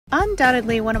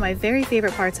Undoubtedly, one of my very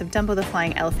favorite parts of Dumbo the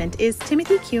Flying Elephant is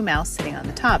Timothy Q. Mouse sitting on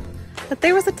the top. But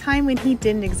there was a time when he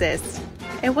didn't exist.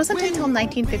 It wasn't until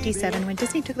 1957 when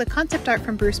Disney took the concept art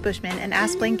from Bruce Bushman and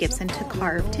asked Blaine Gibson to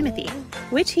carve Timothy,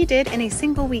 which he did in a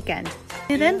single weekend.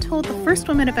 He then told the first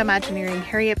woman of Imagineering,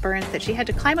 Harriet I, that she had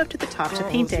to climb up to the top to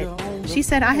paint it. She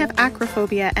said, "I have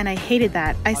acrophobia and I hated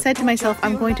that. I said to myself,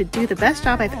 I'm going to do the best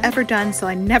job I've ever done so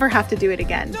I never have to do it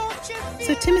again."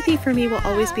 So Timothy for me will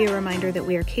always be a reminder that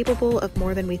we are capable of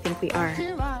more than we think we are.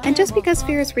 And just because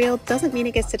fear is real doesn't mean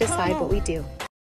it gets to decide what we do.